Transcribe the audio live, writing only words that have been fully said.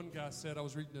guy said, I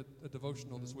was reading a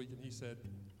devotional this week, and he said,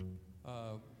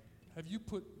 have you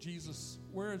put Jesus,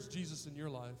 where is Jesus in your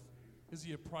life? Is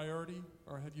he a priority,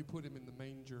 or have you put him in the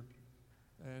manger?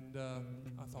 And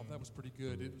I thought that was pretty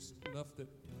good. It was enough that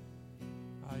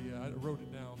I wrote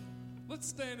it down. Let's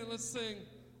stand and let's sing,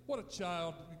 What a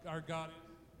Child Our God Is.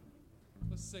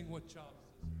 Let's sing What Child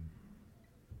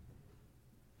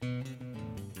Is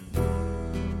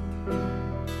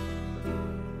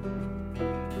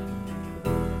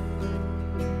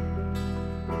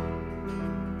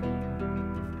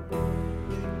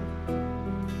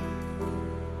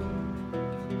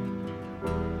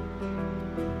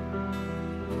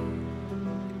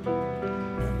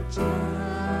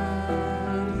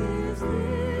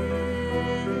This.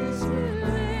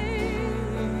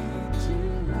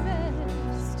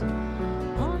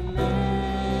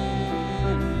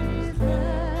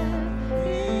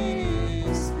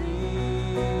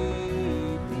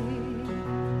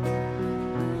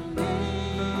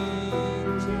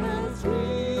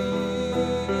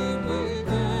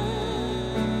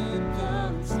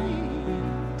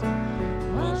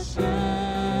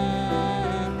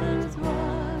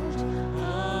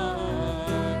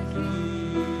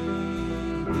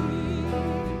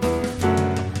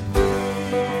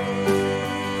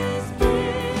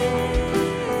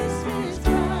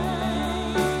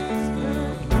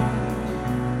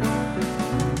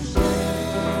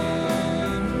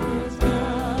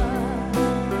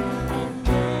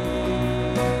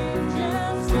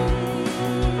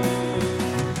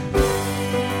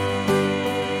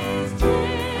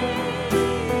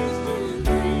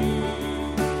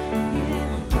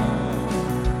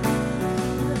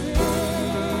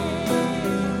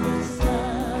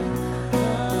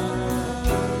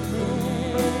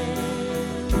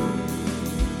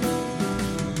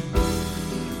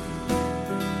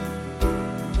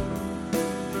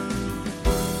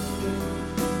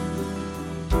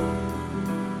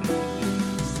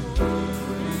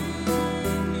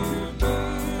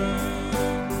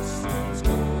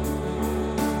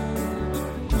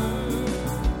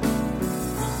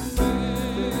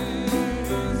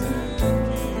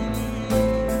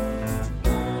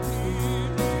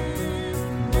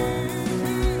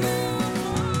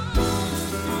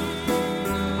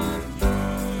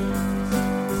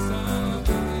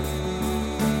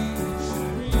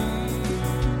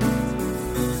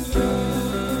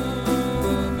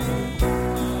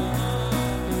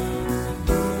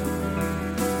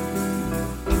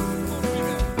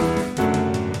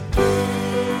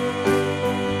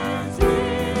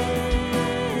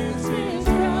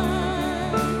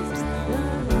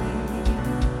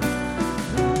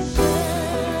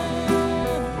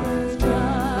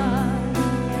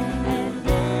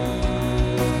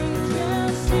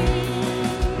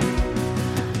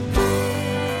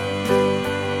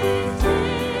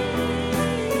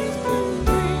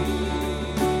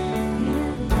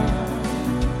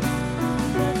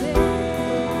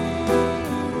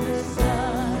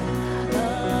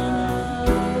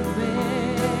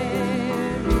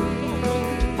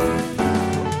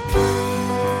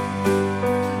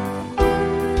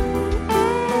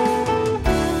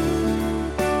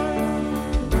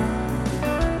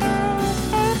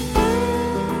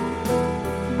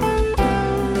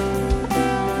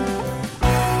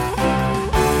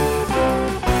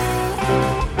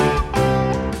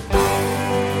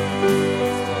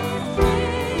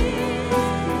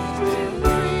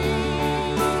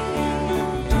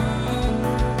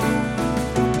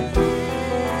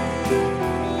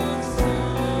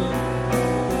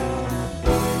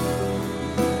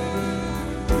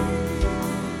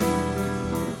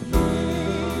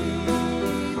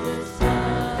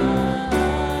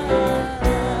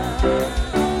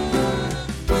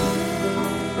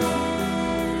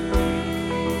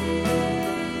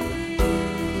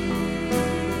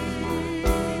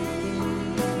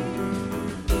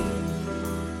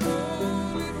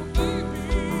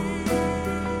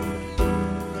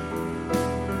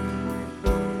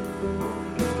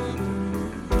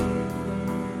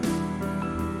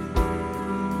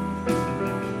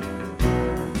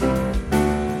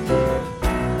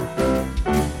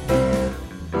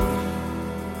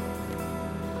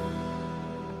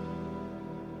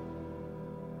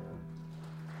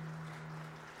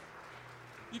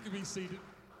 You can be seated.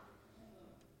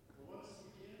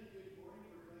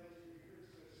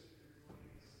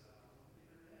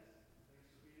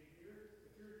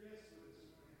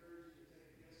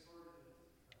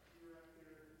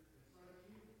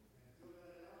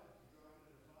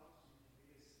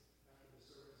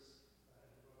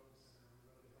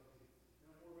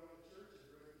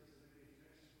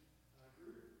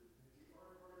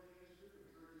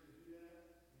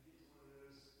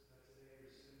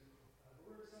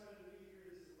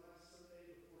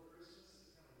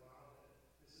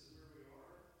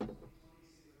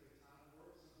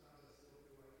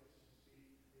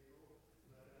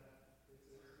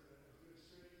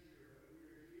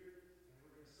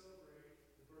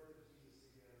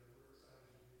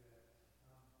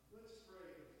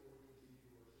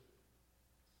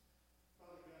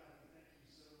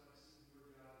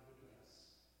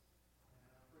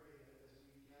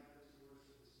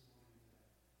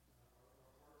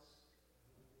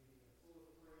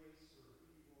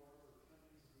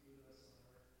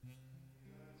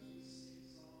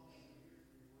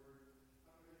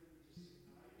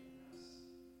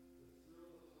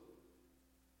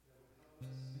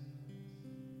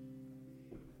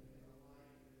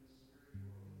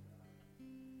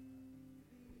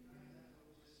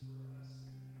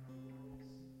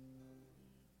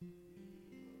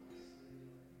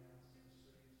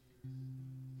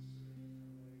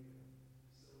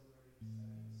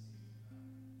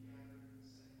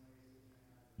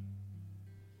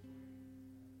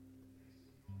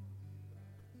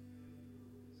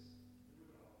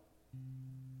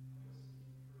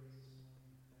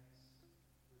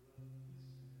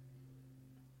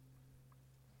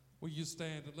 Will you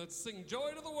stand and let's sing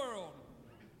Joy to the World?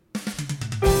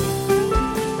 Receive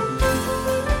our King.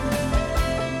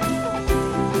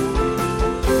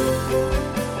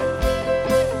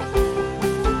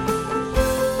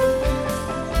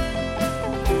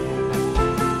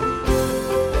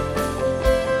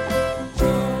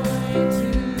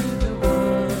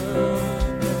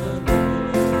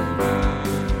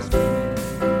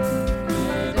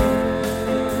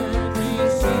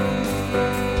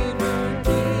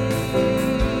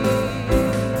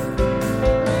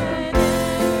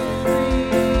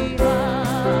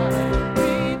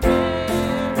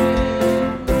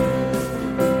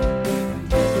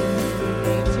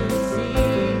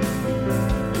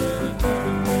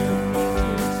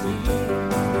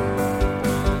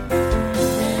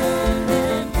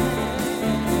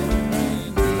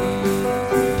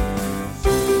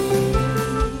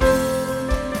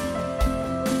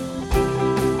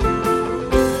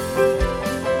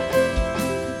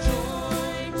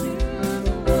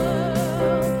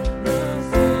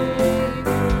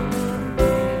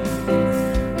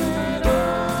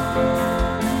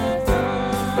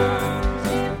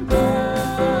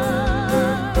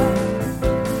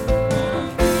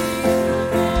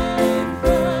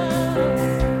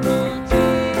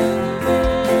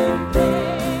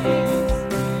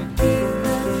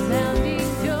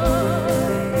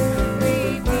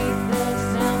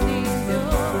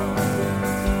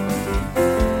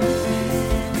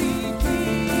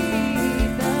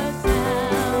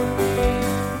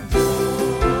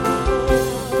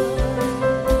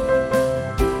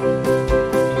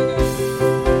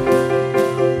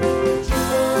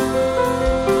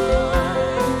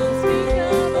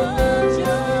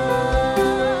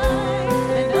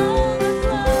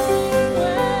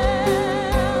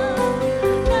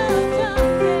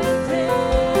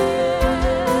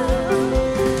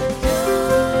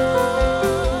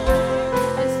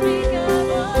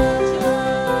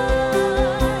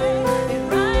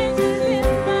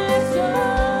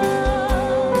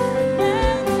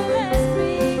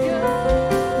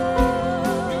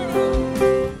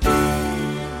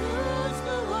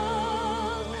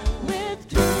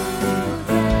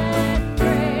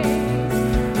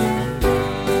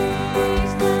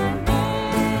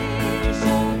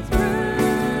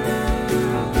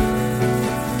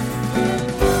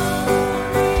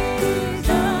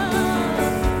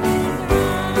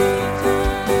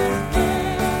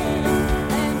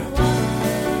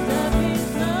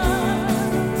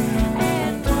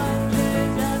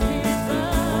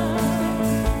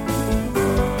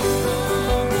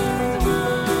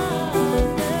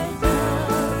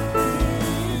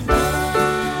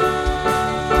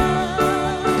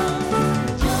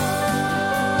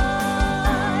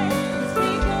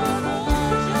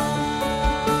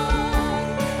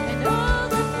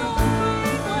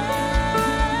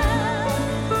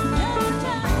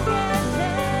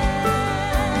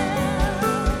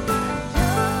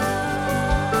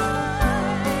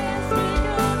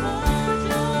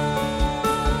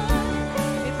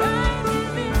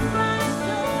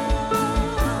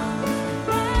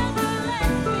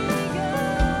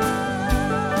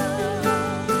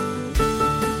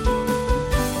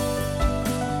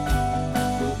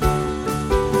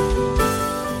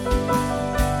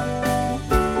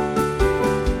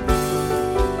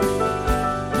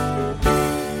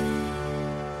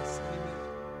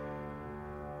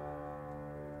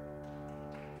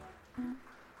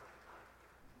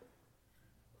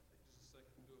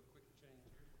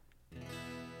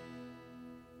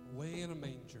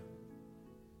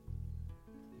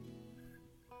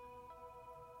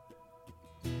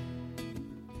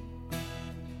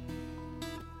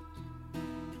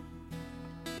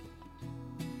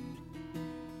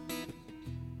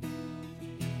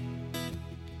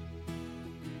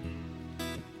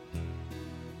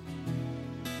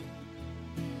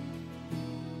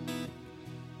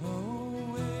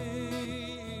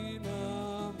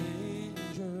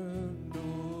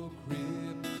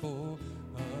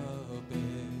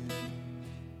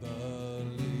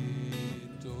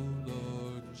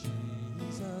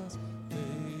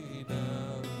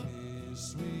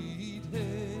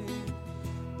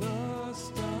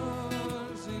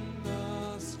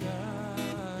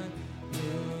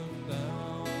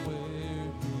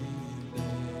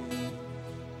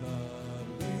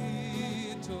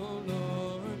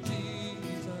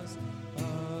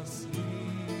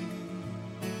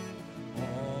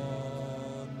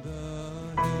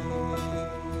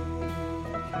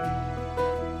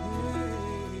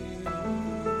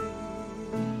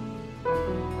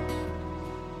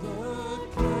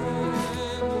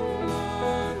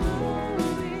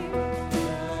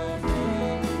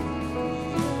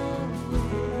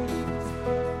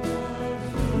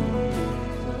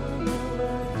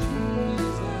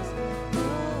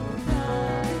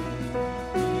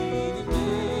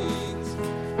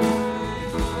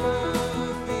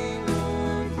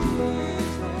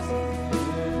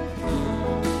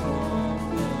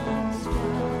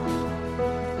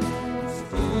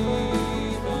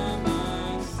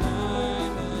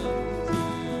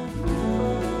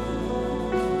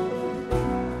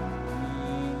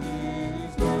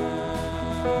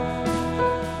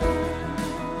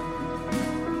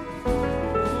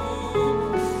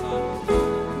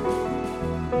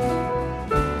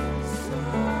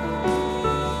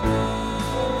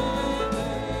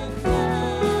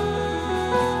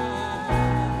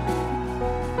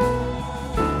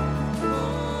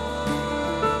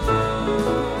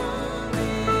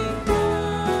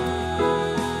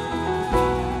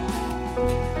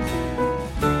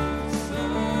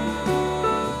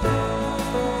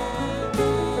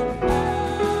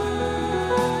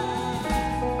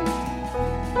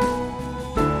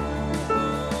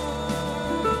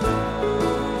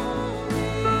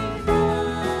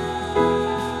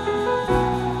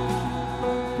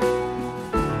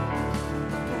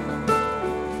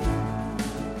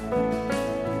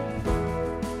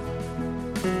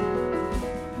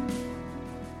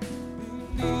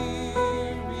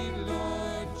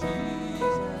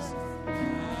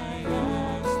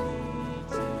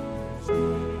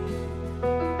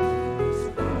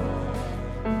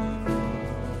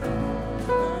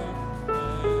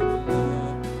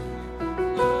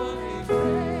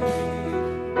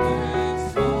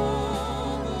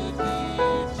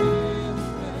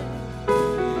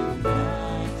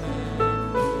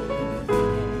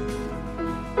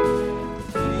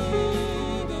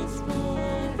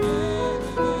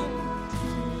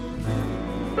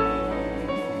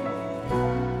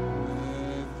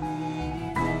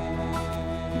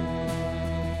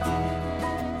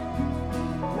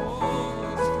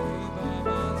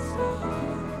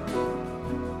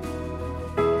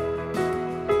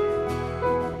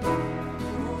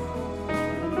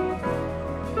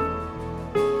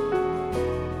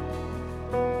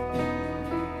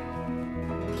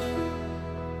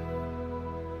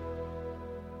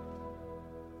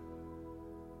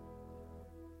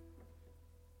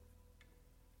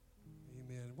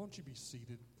 don't you be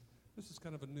seated? This is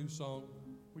kind of a new song.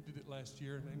 We did it last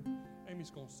year, and Amy's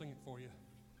going to sing it for you.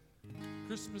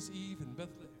 Christmas Eve in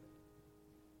Bethlehem.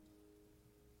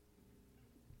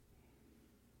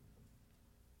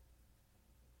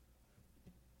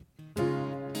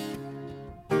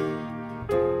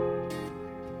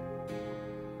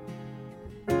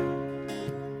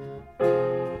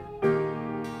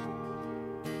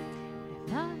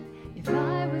 If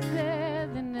I was there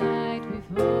the night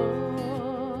before,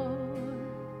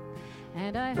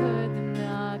 and I heard them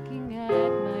knocking at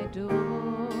my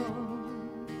door,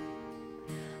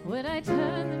 would I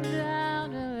turn them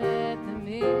down or let them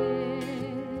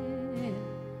in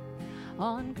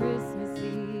on Christmas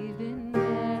Eve in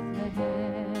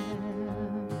Bethlehem?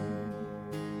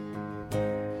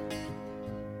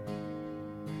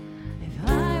 If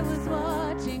I was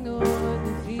watching o'er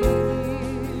the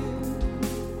field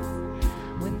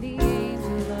when the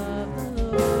angel of the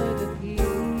Lord appeared,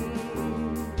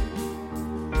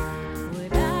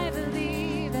 would I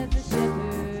believe as the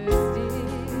shepherds did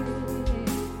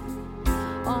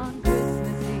on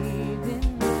Christmas Eve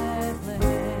in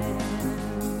Bethlehem?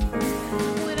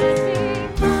 Would I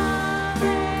sing hallelujah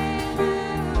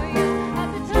at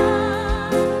the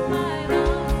top of my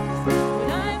lungs? Would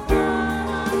I fall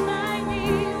on my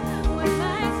knees? Would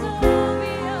my soul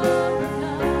be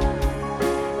overcome?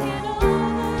 In all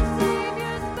the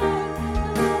Savior's birth, the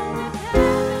moment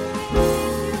heaven came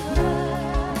to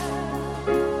earth,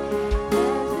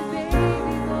 as the baby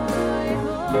boy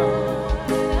born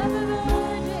of the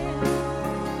Virgin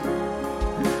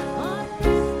on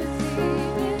Christmas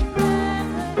Eve in Bethlehem.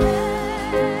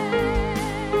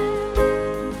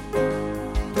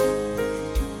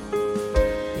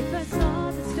 If I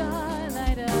saw the star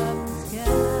light up the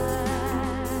sky,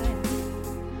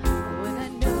 would I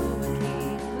know a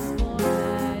king was born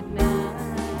that night?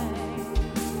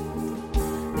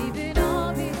 Leave it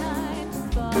all behind to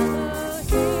follow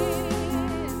him.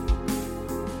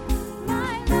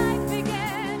 My life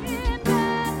began in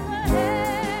Bethlehem.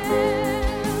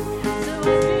 So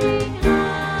I sing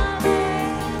hallelujah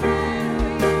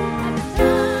at the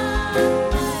top of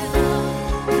my lungs,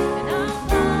 and I'll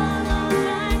fall on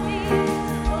my knees.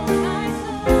 Oh, my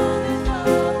soul is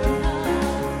overcome.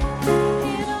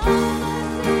 In all the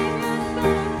Savior's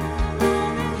birth, the moment heaven came to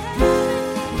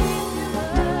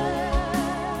earth,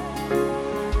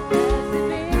 as the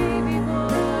baby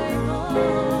boy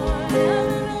born of the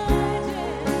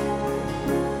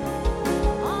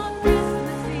Virgin on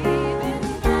Christmas Eve in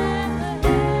Bethlehem.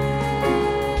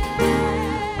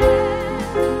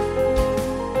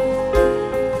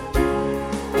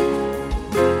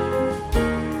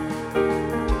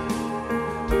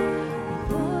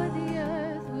 Before the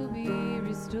earth will be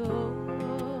restored,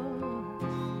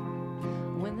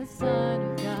 when the Son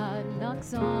of God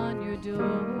knocks on your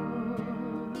door,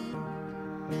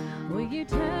 will you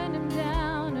turn him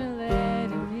down or let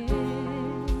him in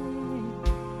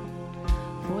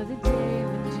for the day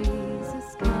when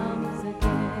Jesus comes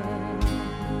again?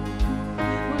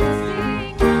 We'll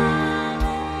sing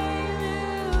hallelujah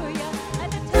at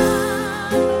the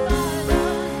top of our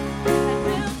lungs, and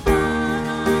we'll fall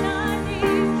on our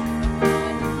knees before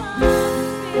the Father's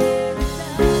Spirit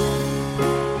does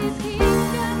His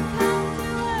kingdom come to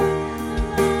earth the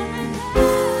moment heaven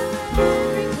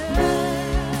returns.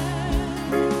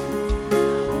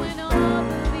 When all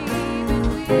believe and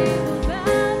we will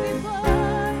bow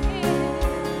before Him,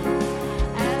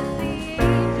 as the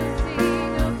angels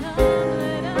sing, "Oh come,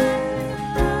 let us adore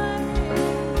Him."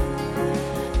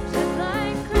 Just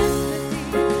like Christmas Eve in Bethlehem, just like Christmas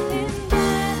Eve in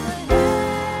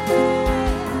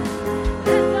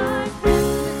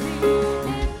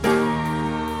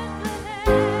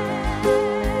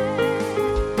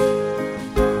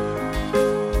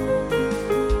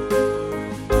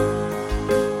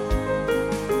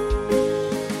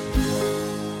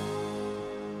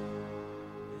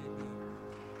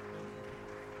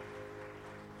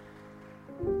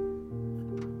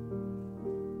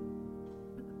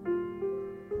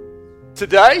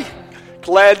Today,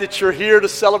 glad that you're here to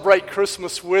celebrate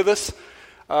Christmas with us.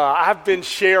 I've been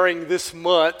sharing this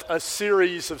month a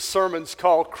series of sermons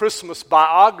called Christmas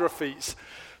Biographies,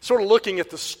 sort of looking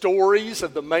at the stories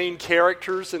of the main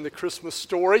characters in the Christmas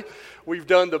story. We've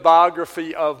done the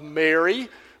biography of Mary,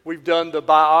 we've done the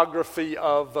biography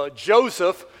of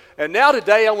Joseph, and now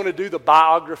today I want to do the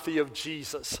biography of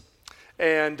Jesus.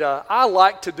 And I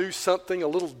like to do something a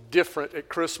little different at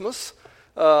Christmas,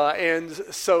 and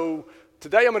so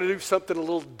today I'm going to do something a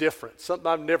little different, something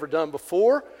I've never done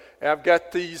before. And I've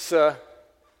got these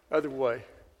other way.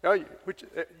 Oh, you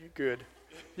good.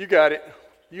 You got it.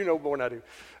 You know more than I do.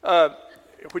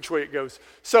 Which way it goes.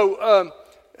 So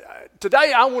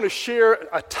today I want to share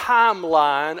a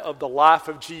timeline of the life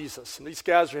of Jesus. And these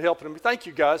guys are helping me. Thank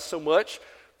you guys so much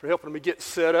for helping me get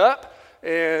set up.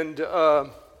 And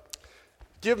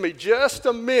give me just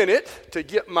a minute to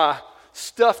get my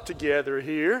stuff together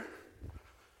here.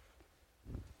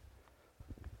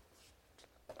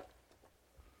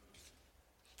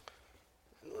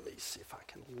 Let me see if I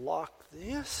can lock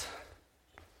this.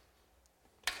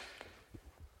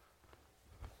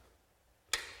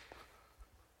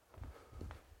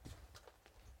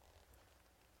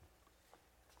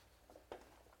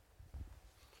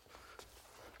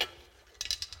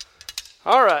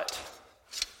 All right.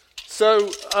 So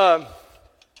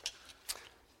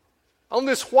on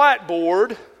this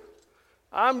whiteboard,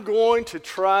 I'm going to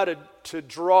try to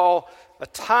draw a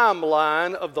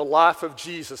timeline of the life of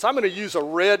Jesus. I'm going to use a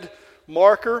red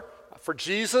marker for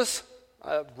Jesus.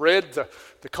 Red,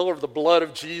 the color of the blood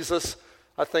of Jesus,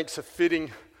 I think is a fitting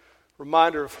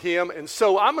reminder of him. And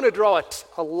so I'm going to draw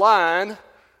a line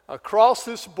across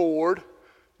this board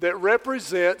that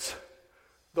represents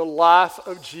the life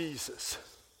of Jesus.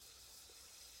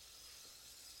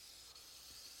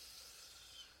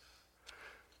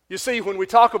 You see, when we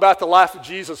talk about the life of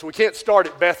Jesus, we can't start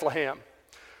at Bethlehem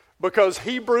because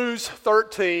Hebrews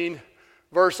 13,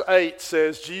 verse 8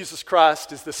 says Jesus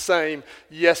Christ is the same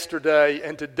yesterday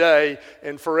and today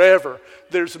and forever.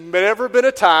 There's never been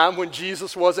a time when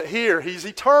Jesus wasn't here. He's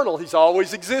eternal. He's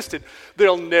always existed.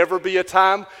 There'll never be a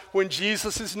time when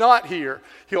Jesus is not here.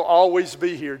 He'll always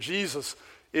be here. Jesus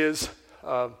is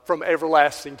from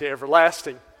everlasting to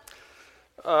everlasting.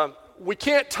 We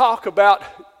can't talk about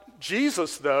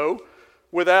Jesus, though,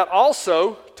 without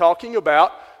also talking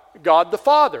about God the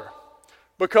Father.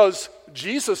 Because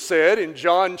Jesus said in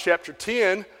John chapter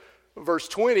 10, verse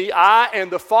 20, I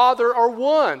and the Father are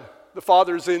one. The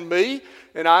Father is in me,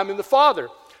 and I'm in the Father.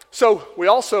 So we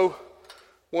also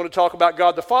want to talk about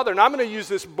God the Father. And I'm going to use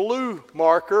this blue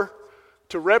marker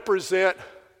to represent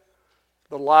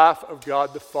the life of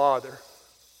God the Father.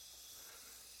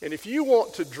 And if you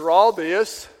want to draw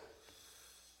this,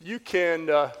 you can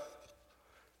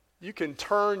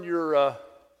turn your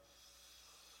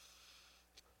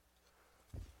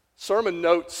sermon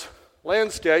notes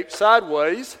landscape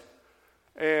sideways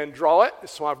and draw it.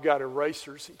 So I've got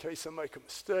erasers in case I make a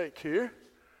mistake here.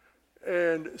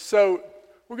 And so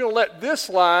we're going to let this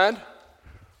line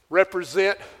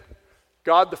represent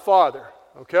God the Father,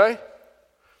 okay?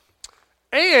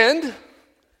 And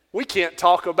we can't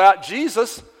talk about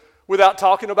Jesus without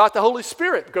talking about the Holy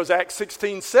Spirit, because Acts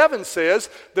 16:7 says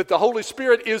that the Holy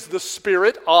Spirit is the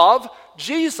Spirit of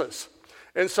Jesus.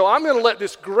 And so I'm going to let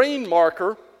this green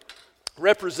marker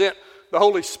represent the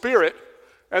Holy Spirit,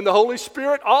 and the Holy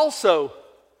Spirit also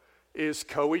is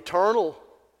co-eternal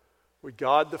with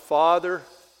God the Father,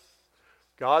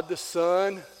 God the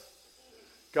Son,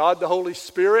 God the Holy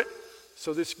Spirit.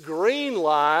 So this green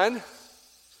line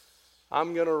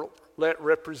I'm going to let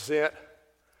represent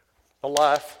the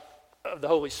life of the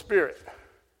Holy Spirit.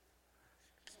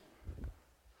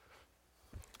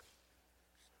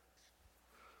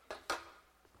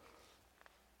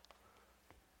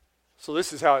 So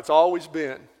this is how it's always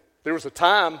been. There was a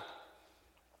time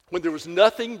when there was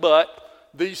nothing but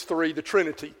these three, the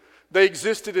Trinity. They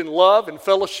existed in love and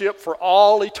fellowship for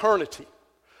all eternity.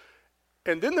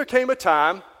 And then there came a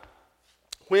time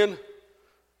when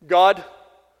God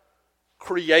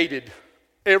created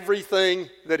everything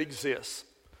that exists.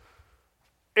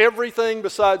 Everything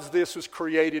besides this was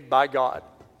created by God.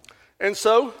 And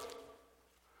so,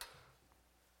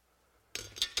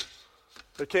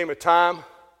 there came a time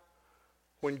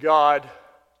when God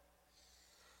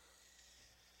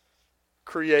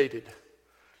created.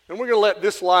 And we're going to let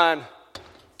this line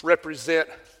represent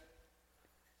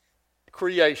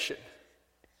creation.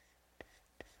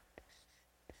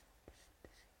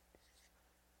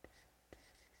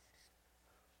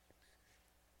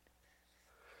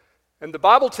 And the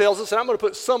Bible tells us, and I'm going to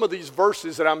put some of these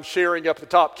verses that I'm sharing up at the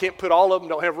top. Can't put all of them,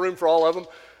 don't have room for all of them.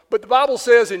 But the Bible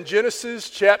says in Genesis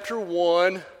chapter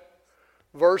 1,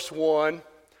 verse 1,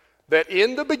 that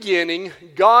in the beginning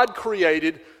God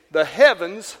created the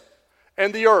heavens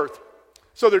and the earth.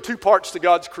 So there are two parts to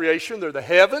God's creation. They're the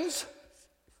heavens.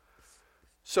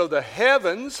 So the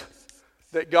heavens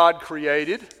that God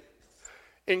created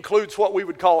includes what we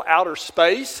would call outer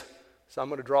space. So I'm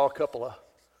going to draw a couple of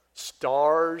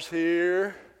stars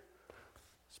here.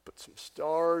 Let's put some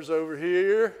stars over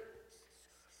here.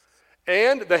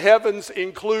 And the heavens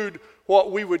include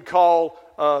what we would call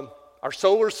our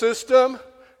solar system.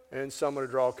 And so I'm going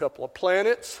to draw a couple of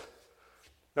planets.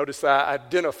 Notice that I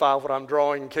identify what I'm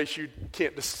drawing in case you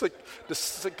can't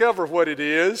discover what it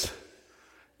is.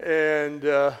 And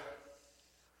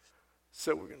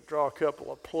so we're going to draw a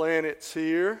couple of planets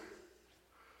here.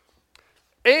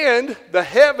 And the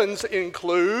heavens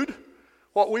include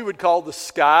what we would call the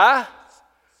sky.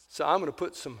 So I'm going to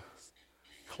put some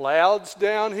clouds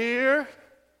down here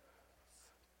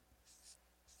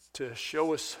to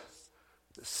show us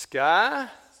the sky.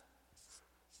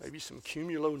 Maybe some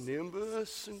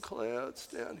cumulonimbus and clouds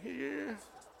down here.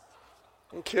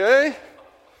 Okay.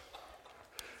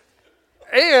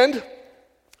 And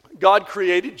God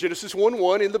created, Genesis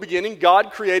 1:1, in the beginning,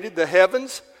 God created the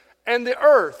heavens and the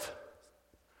earth.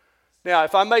 Now,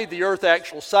 if I made the earth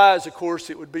actual size, of course,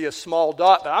 it would be a small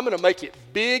dot, but I'm going to make it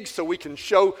big so we can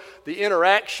show the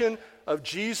interaction of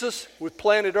Jesus with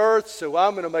planet earth. So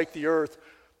I'm going to make the earth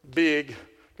big.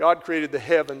 God created the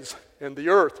heavens and the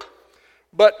earth.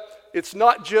 But it's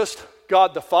not just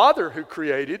God the Father who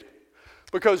created,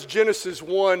 because Genesis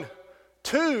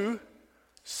 1:2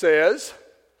 says,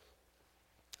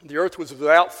 the earth was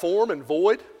without form and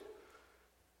void,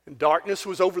 and darkness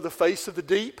was over the face of the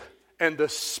deep, and the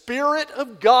Spirit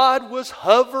of God was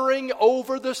hovering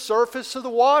over the surface of the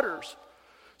waters.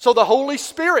 So the Holy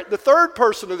Spirit, the third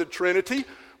person of the Trinity,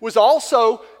 was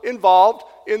also involved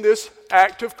in this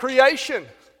act of creation.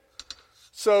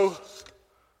 So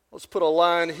let's put a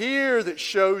line here that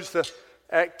shows the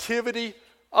activity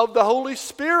of the Holy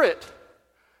Spirit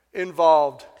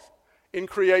involved in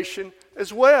creation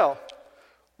as well.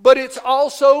 But it's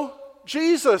also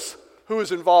Jesus who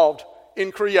is involved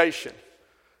in creation.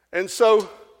 And so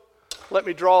let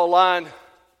me draw a line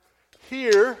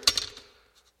here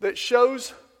that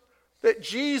shows that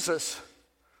Jesus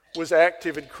was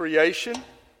active in creation.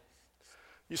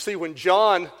 You see, when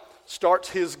John starts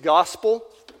his gospel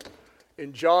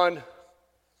in John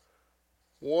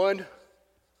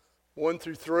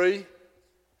 1:1-3,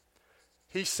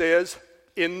 he says,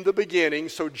 in the beginning.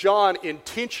 So John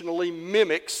intentionally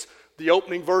mimics the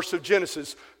opening verse of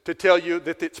Genesis to tell you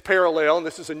that it's parallel, and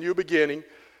this is a new beginning.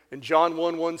 And John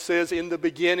 1:1 says, in the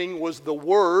beginning was the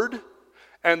Word,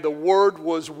 and the Word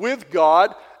was with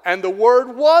God, and the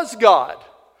Word was God.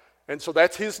 And so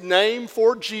that's his name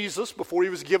for Jesus. Before he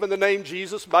was given the name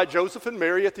Jesus by Joseph and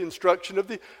Mary at the instruction of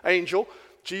the angel,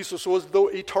 Jesus was the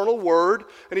eternal Word.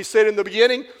 And he said, in the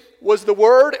beginning was the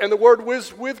Word, and the Word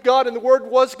was with God, and the Word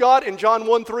was God. And John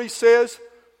 1:3 says,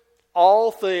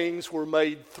 all things were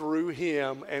made through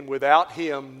him, and without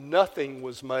him nothing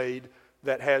was made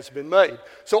that has been made.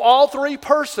 So all three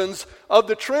persons of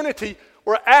the Trinity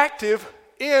were active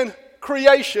in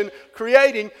creation,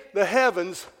 creating the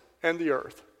heavens and the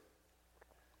earth.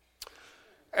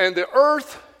 And the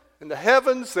earth and the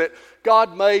heavens that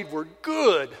God made were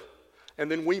good, and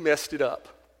then we messed it up.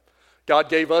 God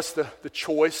gave us the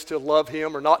choice to love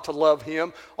him or not to love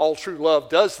him. All true love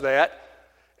does that.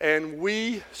 And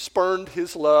we spurned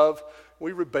his love,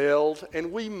 we rebelled,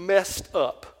 and we messed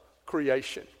up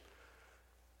creation.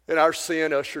 And our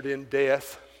sin ushered in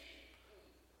death.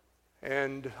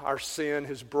 And our sin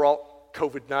has brought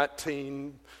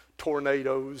COVID-19,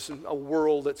 tornadoes, and a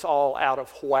world that's all out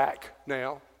of whack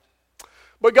now.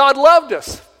 But God loved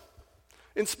us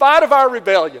in spite of our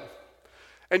rebellion.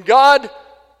 And God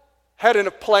had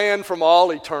a plan from all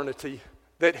eternity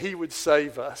that he would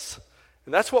save us.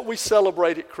 And that's what we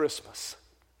celebrate at Christmas.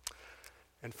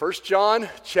 And 1 John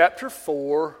chapter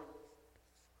 4,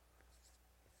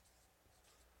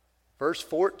 verse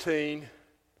 14,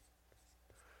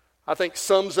 I think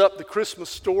sums up the Christmas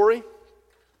story.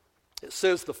 It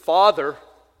says the Father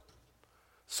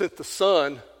sent the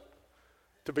Son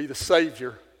to be the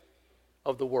Savior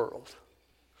of the world.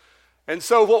 And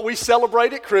so what we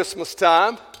celebrate at Christmas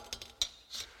time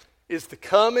is the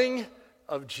coming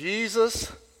of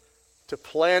Jesus to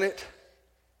planet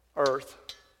Earth.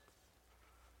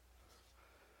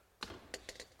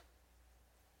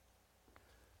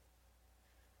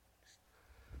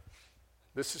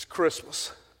 This is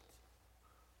Christmas.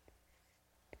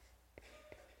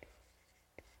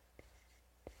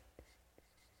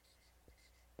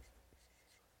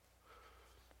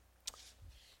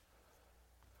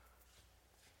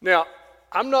 Now,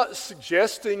 I'm not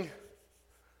suggesting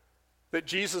that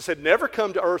Jesus had never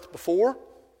come to earth before.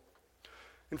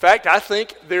 In fact, I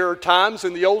think there are times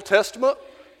in the Old Testament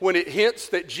when it hints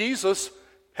that Jesus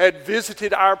had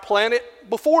visited our planet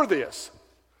before this.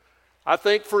 I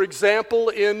think, for example,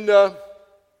 in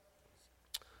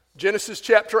Genesis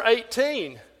chapter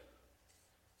 18,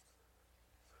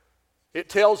 it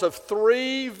tells of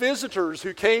 3 visitors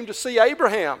who came to see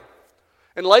Abraham.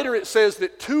 And later it says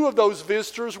that 2 of those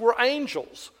visitors were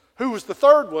angels. Who was the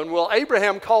third one? Well,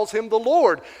 Abraham calls him the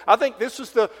Lord. I think this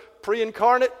is the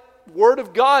pre-incarnate Word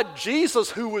of God,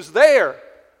 Jesus, who was there.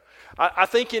 I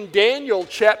think in Daniel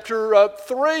chapter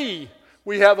 3,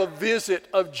 we have a visit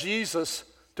of Jesus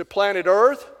to planet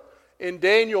Earth. In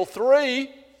Daniel 3,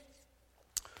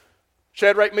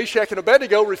 Shadrach, Meshach, and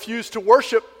Abednego refused to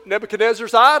worship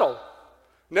Nebuchadnezzar's idol.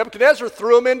 Nebuchadnezzar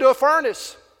threw them into a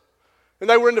furnace. And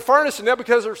they were in the furnace, and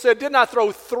Nebuchadnezzar said, "Didn't I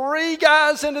throw 3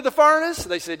 guys into the furnace?"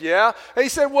 They said, "Yeah." And he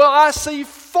said, "Well, I see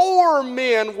 4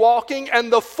 men walking,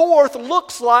 and the 4th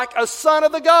looks like a son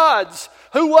of the gods."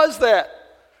 Who was that?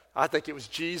 I think it was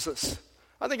Jesus.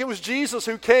 I think it was Jesus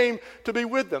who came to be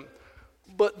with them.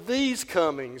 But these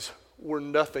comings were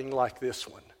nothing like this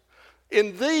one.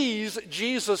 In these,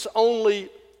 Jesus only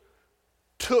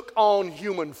took on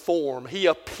human form. He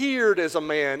appeared as a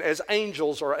man, as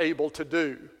angels are able to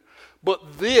do.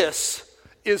 But this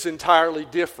is entirely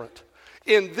different.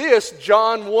 In this,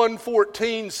 John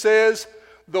 1:14 says,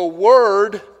 "The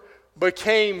Word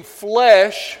became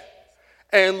flesh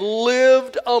and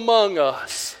lived among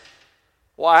us."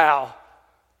 Wow.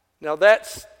 Now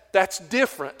that's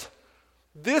different.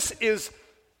 This is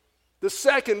the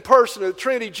second person of the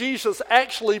Trinity, Jesus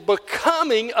actually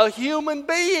becoming a human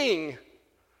being,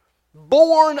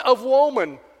 born of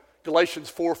woman. Galatians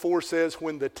 4:4 says,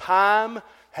 "When the time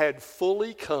had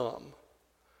fully come,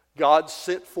 God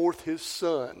sent forth his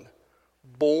Son,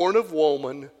 born of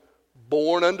woman,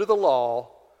 born under the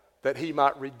law, that he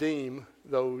might redeem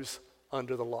those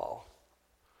under the law."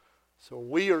 So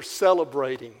we are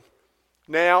celebrating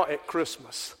now at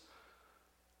Christmas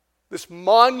this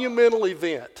monumental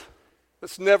event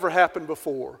that's never happened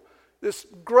before, this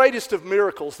greatest of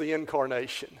miracles, the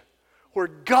incarnation, where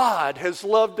God has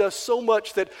loved us so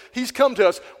much that he's come to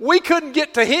us. We couldn't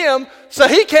get to him, so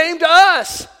he came to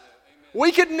us.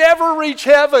 We could never reach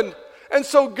heaven, and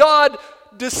so God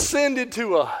descended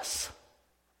to us.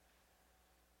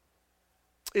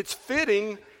 It's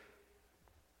fitting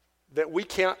that we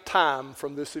count time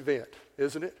from this event,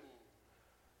 isn't it?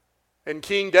 And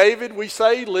King David, we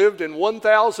say, lived in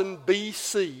 1000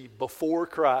 BC before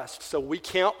Christ, so we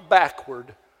count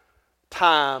backward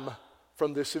time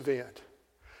from this event.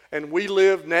 And we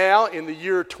live now in the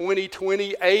year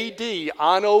 2020 AD,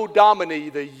 Anno Domini,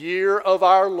 the year of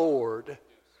our Lord.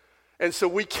 And so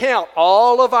we count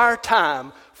all of our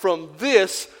time from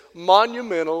this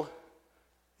monumental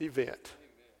event.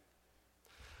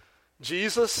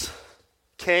 Jesus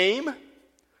came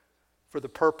for the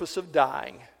purpose of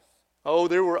dying. Oh,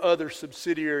 there were other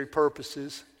subsidiary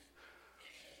purposes,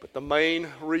 but the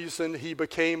main reason he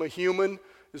became a human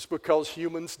is because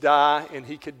humans die, and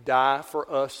he could die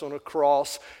for us on a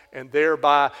cross and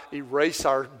thereby erase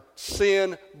our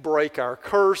sin, break our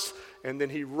curse, and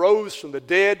then he rose from the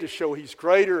dead to show he's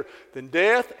greater than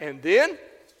death. And then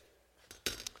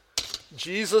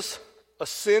Jesus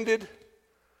ascended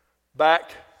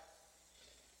back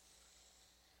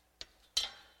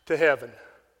to heaven.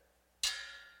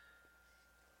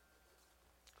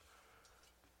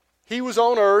 He was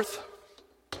on earth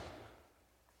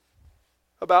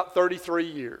about 33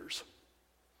 years.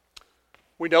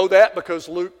 We know that because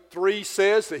Luke 3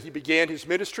 says that he began his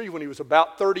ministry when he was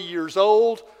about 30 years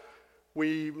old.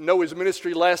 We know his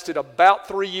ministry lasted about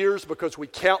 3 years because we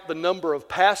count the number of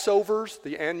Passovers,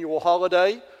 the annual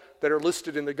holiday, that are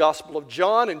listed in the Gospel of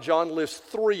John, and John lists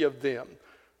 3 of them,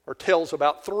 or tells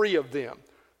about 3 of them.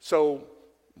 So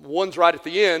one's right at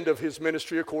the end of his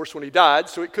ministry, of course, when he died,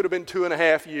 so it could have been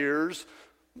 2.5 years,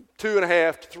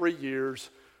 2.5 to 3 years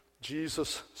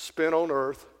Jesus spent on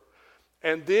earth.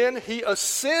 And then he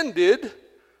ascended,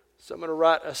 so I'm going to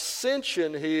write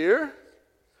ascension here.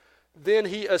 Then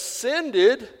he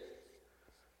ascended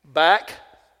back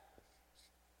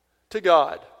to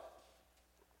God.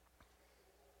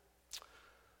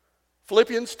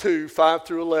 Philippians 2, 5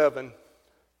 through 11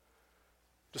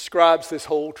 describes this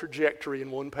whole trajectory in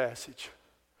one passage.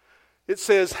 It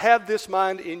says, "Have this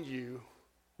mind in you,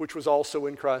 which was also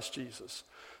in Christ Jesus,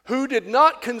 who did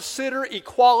not consider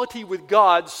equality with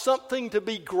God something to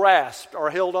be grasped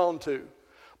or held on to,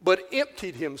 but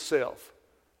emptied himself,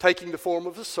 taking the form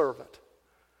of a servant.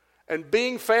 And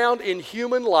being found in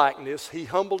human likeness, he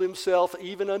humbled himself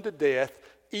even unto death,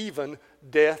 even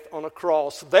death on a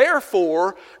cross.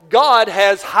 Therefore, God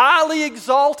has highly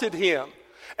exalted him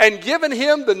and given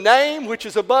him the name which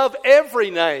is above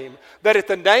every name, that at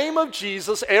the name of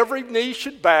Jesus every knee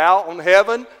should bow in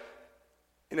heaven,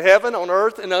 on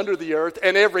earth, and under the earth,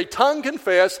 and every tongue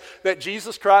confess that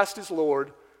Jesus Christ is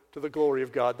Lord, to the glory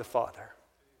of God the Father."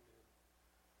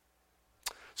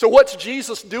 So what's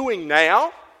Jesus doing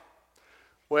now?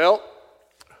 Well,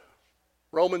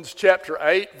 Romans chapter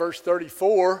 8, verse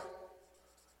 34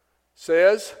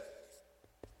 says,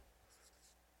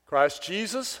 Christ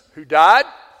Jesus, who died,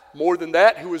 more than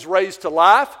that, who was raised to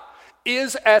life,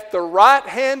 is at the right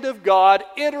hand of God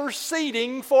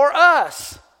interceding for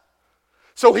us.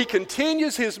 So he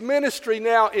continues his ministry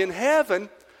now in heaven,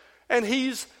 and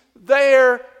he's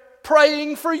there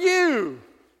praying for you.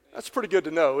 That's pretty good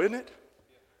to know, isn't it?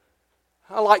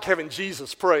 I like having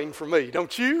Jesus praying for me,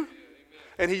 don't you?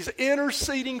 And he's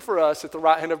interceding for us at the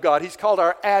right hand of God. He's called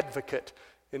our advocate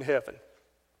in heaven.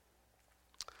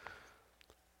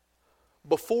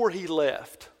 Before he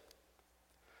left,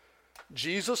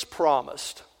 Jesus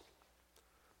promised,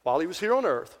 while he was here on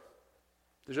earth,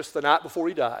 just the night before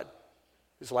he died,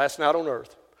 his last night on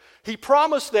earth, he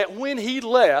promised that when he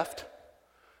left,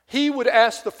 he would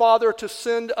ask the Father to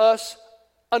send us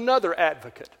another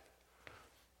advocate.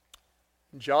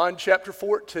 John chapter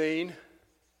 14,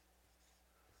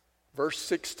 verse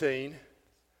 16,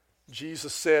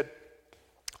 Jesus said,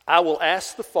 I will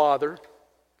ask the Father,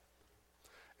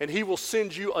 and he will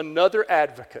send you another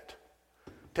advocate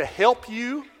to help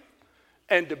you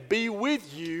and to be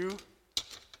with you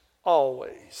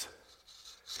always.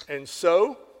 And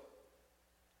so,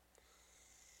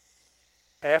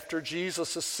 after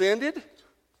Jesus ascended,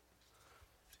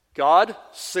 God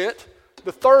sent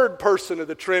the third person of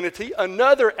the Trinity,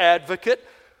 another advocate,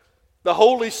 the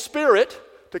Holy Spirit,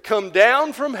 to come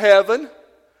down from heaven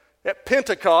at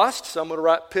Pentecost. So I'm going to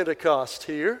write Pentecost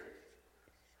here.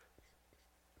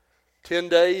 10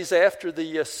 days after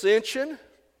the ascension,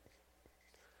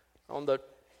 on the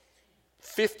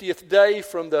 50th day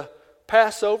from the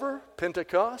Passover,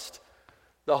 Pentecost,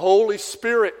 the Holy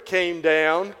Spirit came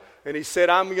down and he said,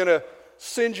 I'm going to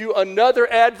send you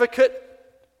another advocate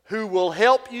who will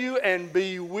help you and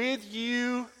be with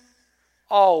you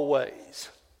always.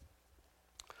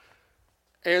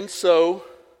 And so,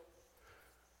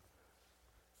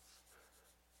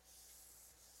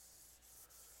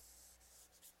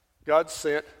 God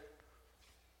sent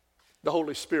the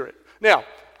Holy Spirit. Now,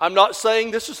 I'm not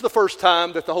saying this is the first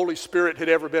time that the Holy Spirit had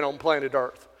ever been on planet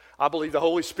Earth. I believe the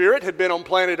Holy Spirit had been on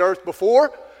planet Earth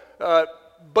before,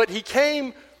 but he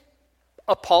came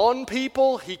upon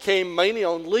people. He came mainly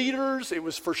on leaders. It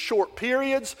was for short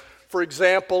periods. For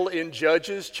example, in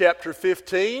Judges chapter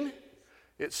 15,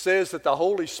 it says that the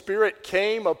Holy Spirit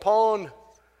came upon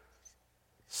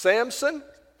Samson,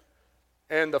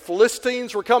 and the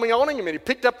Philistines were coming on him, and he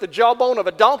picked up the jawbone of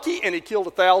a donkey, and he killed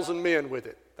 1,000 men with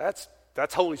it. That's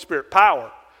Holy Spirit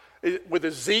power. With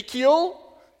Ezekiel,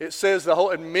 it says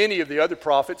and many of the other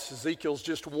prophets, Ezekiel's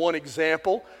just one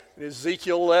example. In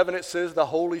Ezekiel 11, it says the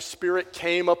Holy Spirit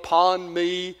came upon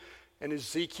me, and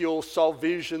Ezekiel saw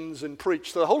visions and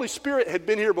preached. So the Holy Spirit had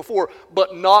been here before,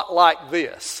 but not like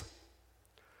this.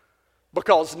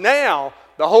 Because now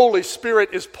the Holy Spirit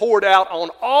is poured out on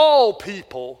all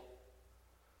people,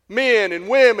 men and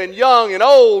women, young and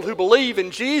old, who believe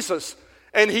in Jesus.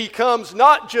 And he comes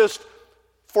not just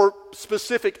for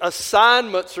specific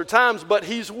assignments or times, but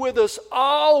he's with us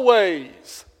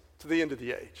always to the end of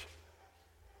the age.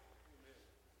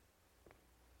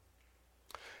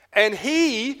 And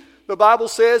he, the Bible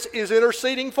says, is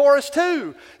interceding for us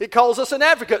too. It calls us an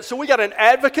advocate. So we got an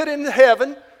advocate in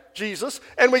heaven, Jesus,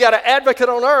 and we got an advocate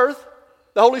on earth,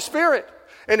 the Holy Spirit.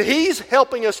 And he's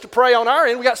helping us to pray on our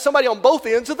end. We got somebody on both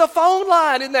ends of the phone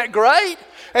line. Isn't that great?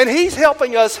 And he's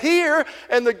helping us here,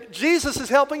 and Jesus is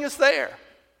helping us there.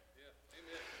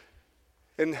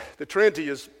 And the Trinity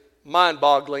is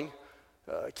mind-boggling.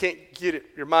 Can't get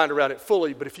your mind around it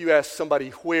fully, but if you ask somebody,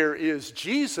 where is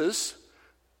Jesus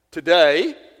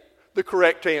today, the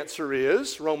correct answer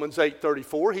is Romans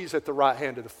 8:34, he's at the right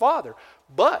hand of the Father.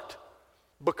 But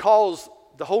because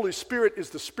the Holy Spirit is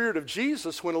the Spirit of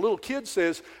Jesus, when a little kid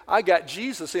says, I got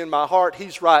Jesus in my heart,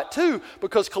 he's right too,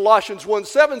 because Colossians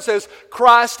 1:7 says,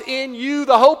 Christ in you,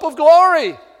 the hope of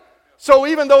glory. So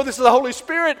even though this is the Holy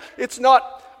Spirit, it's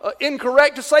not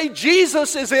incorrect to say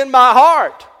Jesus is in my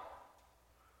heart.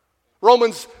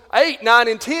 Romans 8, 9,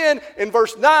 and 10, in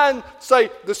verse 9 say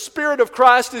the Spirit of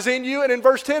Christ is in you, and in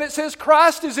verse 10 it says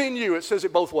Christ is in you. It says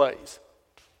it both ways.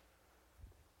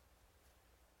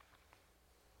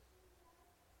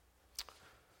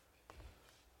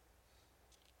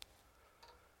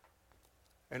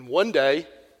 And one day,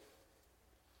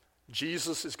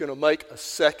 Jesus is going to make a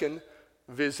second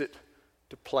visit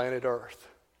to planet Earth.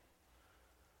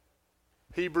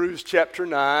 Hebrews chapter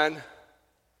 9.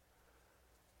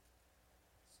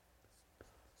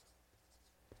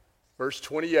 Verse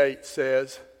 28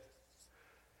 says,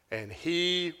 and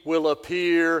he will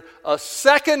appear a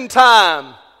second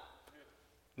time,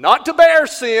 not to bear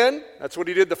sin, that's what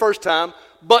he did the first time,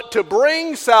 but to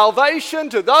bring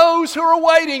salvation to those who are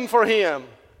waiting for him.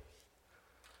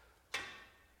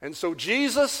 And so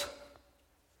Jesus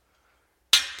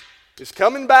is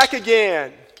coming back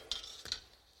again.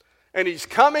 And he's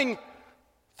coming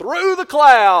through the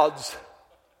clouds.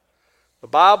 The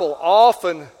Bible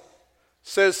often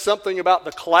says something about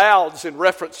the clouds in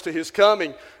reference to his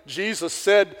coming. Jesus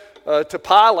said to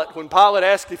Pilate, when Pilate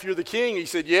asked if you're the king, he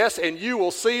said, yes, and you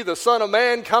will see the Son of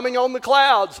Man coming on the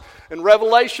clouds. And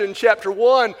Revelation chapter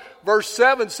 1, verse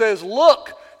 7 says,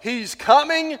 look, he's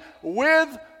coming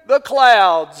with the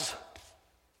clouds.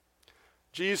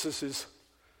 Jesus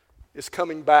is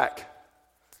coming back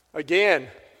again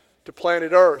to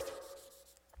planet Earth.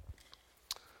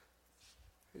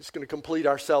 He's going to complete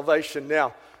our salvation.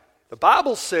 Now, the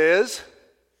Bible says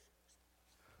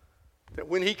that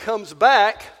when he comes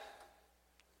back,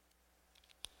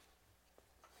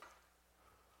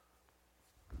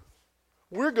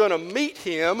 we're going to meet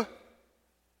him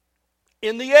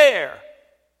in the air.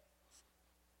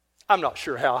 I'm not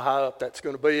sure how high up that's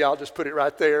going to be. I'll just put it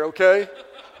right there, okay?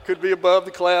 Could be above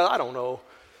the cloud. I don't know.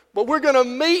 But we're going to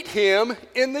meet him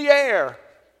in the air.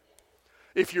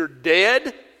 If you're dead,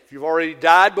 if you've already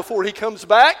died before he comes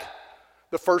back,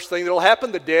 the first thing that will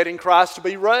happen, the dead in Christ will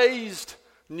be raised.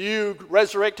 New,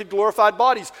 resurrected, glorified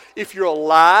bodies. If you're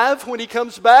alive when he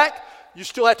comes back, you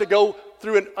still have to go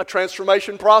through a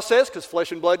transformation process because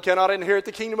flesh and blood cannot inherit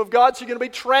the kingdom of God. So you're going to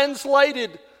be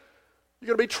translated. You're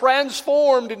going to be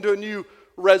transformed into a new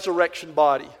resurrection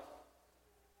body.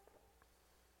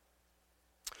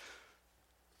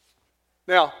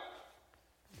 Now,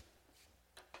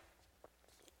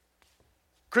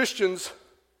 Christians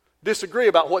disagree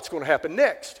about what's going to happen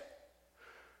next.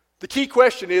 The key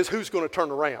question is who's going to turn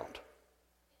around?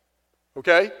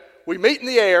 Okay? We meet in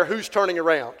the air, who's turning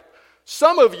around?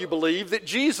 Some of you believe that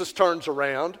Jesus turns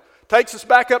around, takes us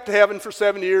back up to heaven for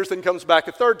 7 years, then comes back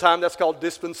a third time. That's called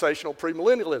dispensational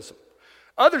premillennialism.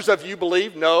 Others of you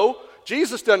believe, no,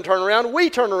 Jesus doesn't turn around, we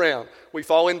turn around. We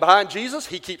fall in behind Jesus,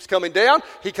 he keeps coming down,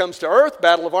 he comes to earth,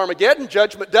 Battle of Armageddon,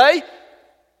 Judgment Day,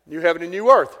 new heaven and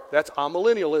new earth. That's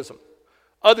amillennialism.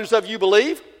 Others of you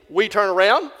believe, we turn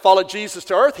around, follow Jesus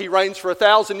to earth, he reigns for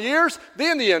 1,000 years,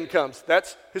 then the end comes.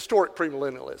 That's historic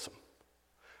premillennialism.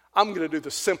 I'm going to do the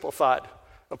simplified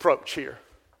approach here.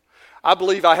 I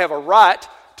believe I have a right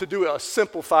to do a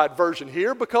simplified version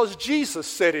here because Jesus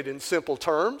said it in simple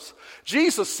terms.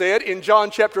 Jesus said in John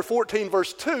chapter 14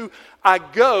 verse 2, I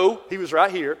go, he was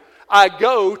right here, I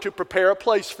go to prepare a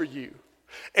place for you.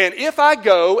 And if I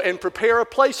go and prepare a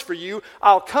place for you,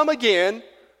 I'll come again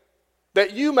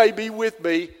that you may be with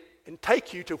me and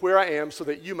take you to where I am so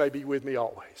that you may be with me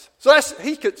always. So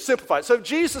he could simplify it. So if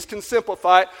Jesus can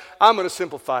simplify it, I'm going to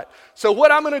simplify it. So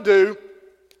what I'm going to do,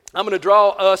 I'm going to draw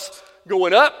us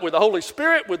going up with the Holy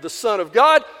Spirit, with the Son of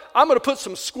God. I'm going to put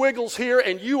some squiggles here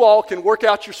and you all can work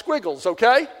out your squiggles,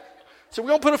 okay? So we're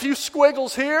going to put a few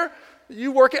squiggles here.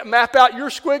 You work it, map out your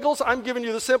squiggles. I'm giving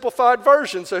you the simplified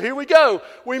version. So here we go.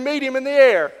 We meet him in the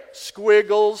air.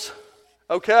 Squiggles,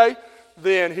 okay?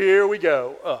 Then here we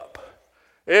go, up.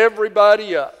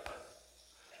 Everybody up.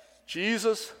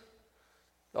 Jesus,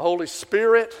 the Holy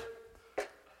Spirit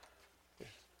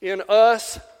in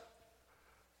us.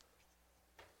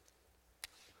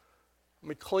 Let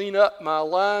me clean up my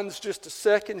lines just a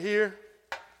second here.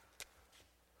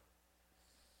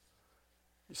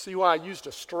 You see why I used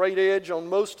a straight edge on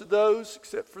most of those,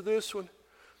 except for this one?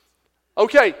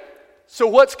 Okay, so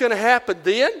what's going to happen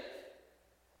then?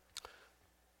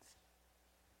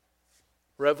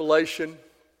 Revelation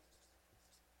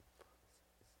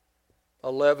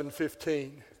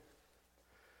 11:15.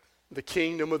 The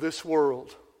kingdom of this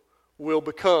world will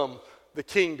become the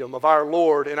kingdom of our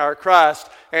Lord and our Christ,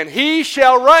 and he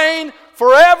shall reign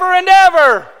forever and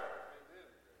ever.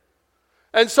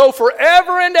 And so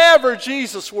forever and ever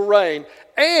Jesus will reign.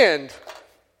 And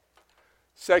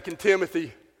 2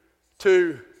 Timothy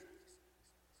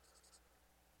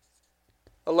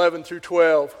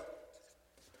 2:11-12.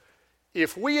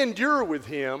 If we endure with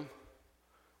him,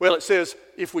 well, it says,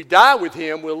 if we die with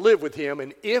him, we'll live with him.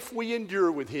 And if we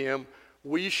endure with him,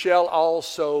 we shall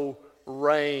also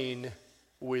reign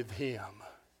with him.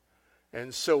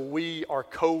 And so we are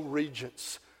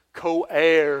co-regents,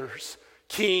 co-heirs,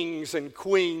 kings and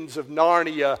queens of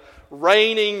Narnia,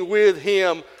 reigning with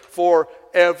him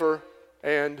forever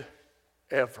and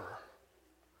ever.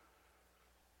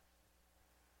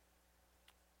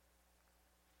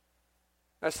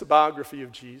 That's the biography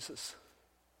of Jesus.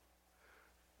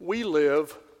 We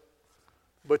live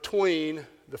between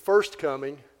the first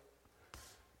coming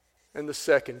and the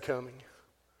second coming.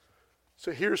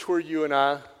 So here's where you and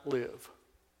I live.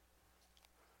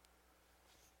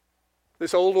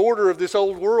 This old order of this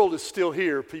old world is still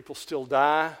here. People still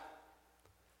die.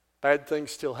 Bad things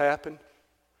still happen.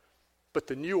 But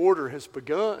the new order has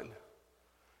begun.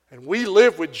 And we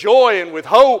live with joy and with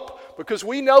hope because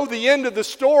we know the end of the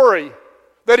story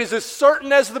that is as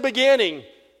certain as the beginning.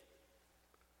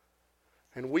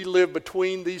 And we live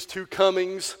between these two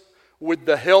comings with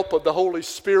the help of the Holy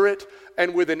Spirit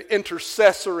and with an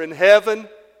intercessor in heaven,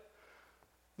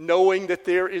 knowing that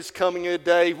there is coming a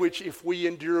day which if we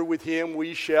endure with Him,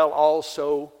 we shall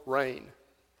also reign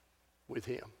with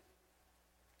Him.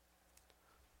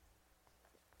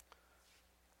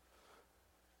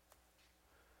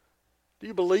 Do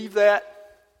you believe that?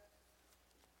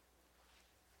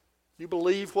 You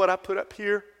believe what I put up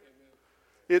here?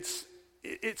 It's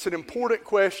an important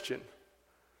question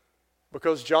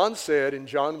because John said in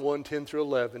John 1:10 through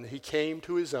 11, He came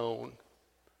to His own,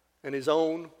 and His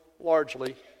own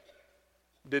largely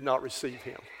did not receive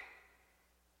Him.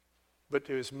 But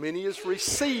to as many as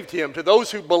received Him, to those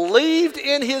who believed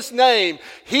in His name,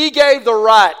 He gave the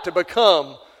right to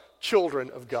become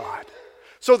children of God.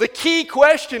 So the key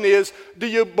question is, do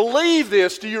you believe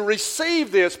this? Do you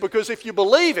receive this? Because if you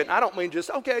believe it, I don't mean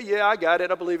just, okay, yeah, I got it,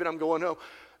 I believe it, I'm going home.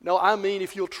 No, I mean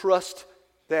if you'll trust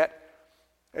that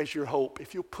as your hope.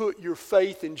 If you'll put your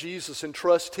faith in Jesus and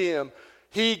trust Him,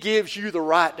 He gives you the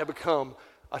right to become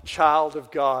a child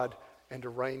of God and to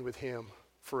reign with Him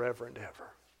forever and ever.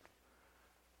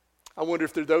 I wonder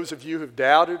if there are those of you who have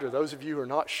doubted or those of you who are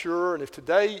not sure, and if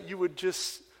today you would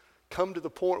just come to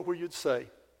the point where you'd say,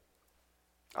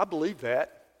 I believe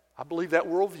that. I believe that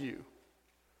worldview.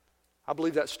 I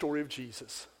believe that story of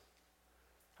Jesus.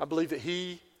 I believe that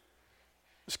He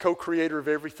was co-creator of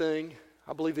everything.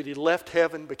 I believe that He left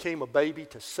heaven, became a baby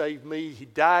to save me. He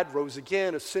died, rose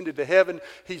again, ascended to heaven.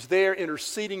 He's there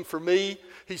interceding for me.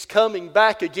 He's coming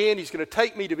back again. He's going to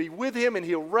take me to be with Him, and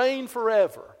He'll reign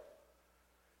forever.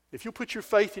 If you'll put your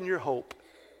faith and your hope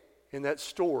in that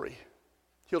story,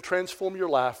 He'll transform your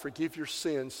life, forgive your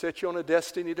sins, set you on a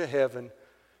destiny to heaven,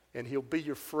 and He'll be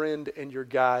your friend and your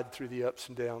guide through the ups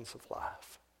and downs of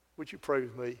life. Would you pray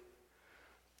with me?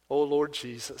 Oh, Lord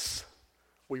Jesus,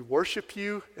 we worship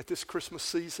You at this Christmas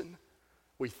season.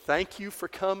 We thank You for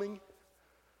coming.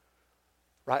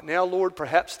 Right now, Lord,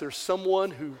 perhaps there's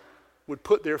someone who would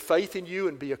put their faith in You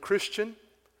and be a Christian,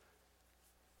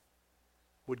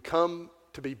 would come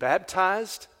to be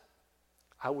baptized.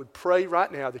 I would pray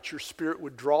right now that Your Spirit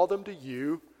would draw them to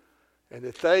You, and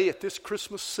that they, at this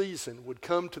Christmas season, would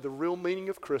come to the real meaning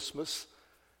of Christmas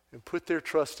and put their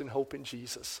trust and hope in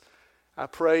Jesus. I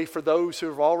pray for those who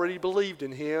have already believed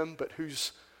in Him, but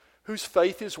whose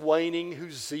faith is waning,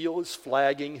 whose zeal is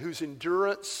flagging, whose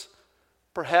endurance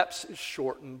perhaps is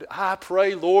shortened. I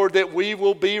pray, Lord, that we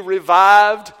will be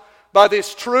revived by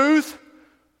this truth,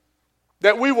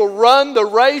 that we will run the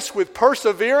race with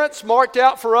perseverance marked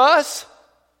out for us,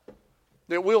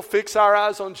 that we'll fix our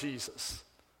eyes on Jesus,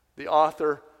 the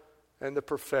author and the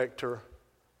perfecter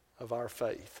of our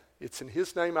faith. It's in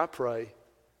His name I pray.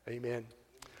 Amen.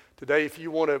 Today, if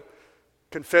you want to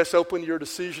confess openly your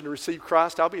decision to receive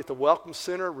Christ, I'll be at the Welcome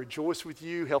Center, rejoice with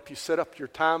you, help you set up your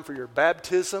time for your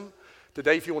baptism.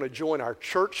 Today, if you want to join our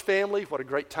church family, what a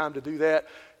great time to do that.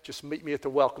 Just meet me at the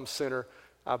Welcome Center.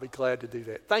 I'll be glad to do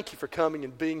that. Thank you for coming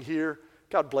and being here.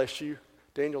 God bless you.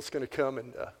 Daniel's going to come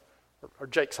and, or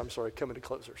Jake's, coming to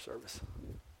close our service.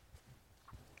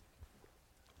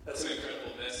 That's an incredible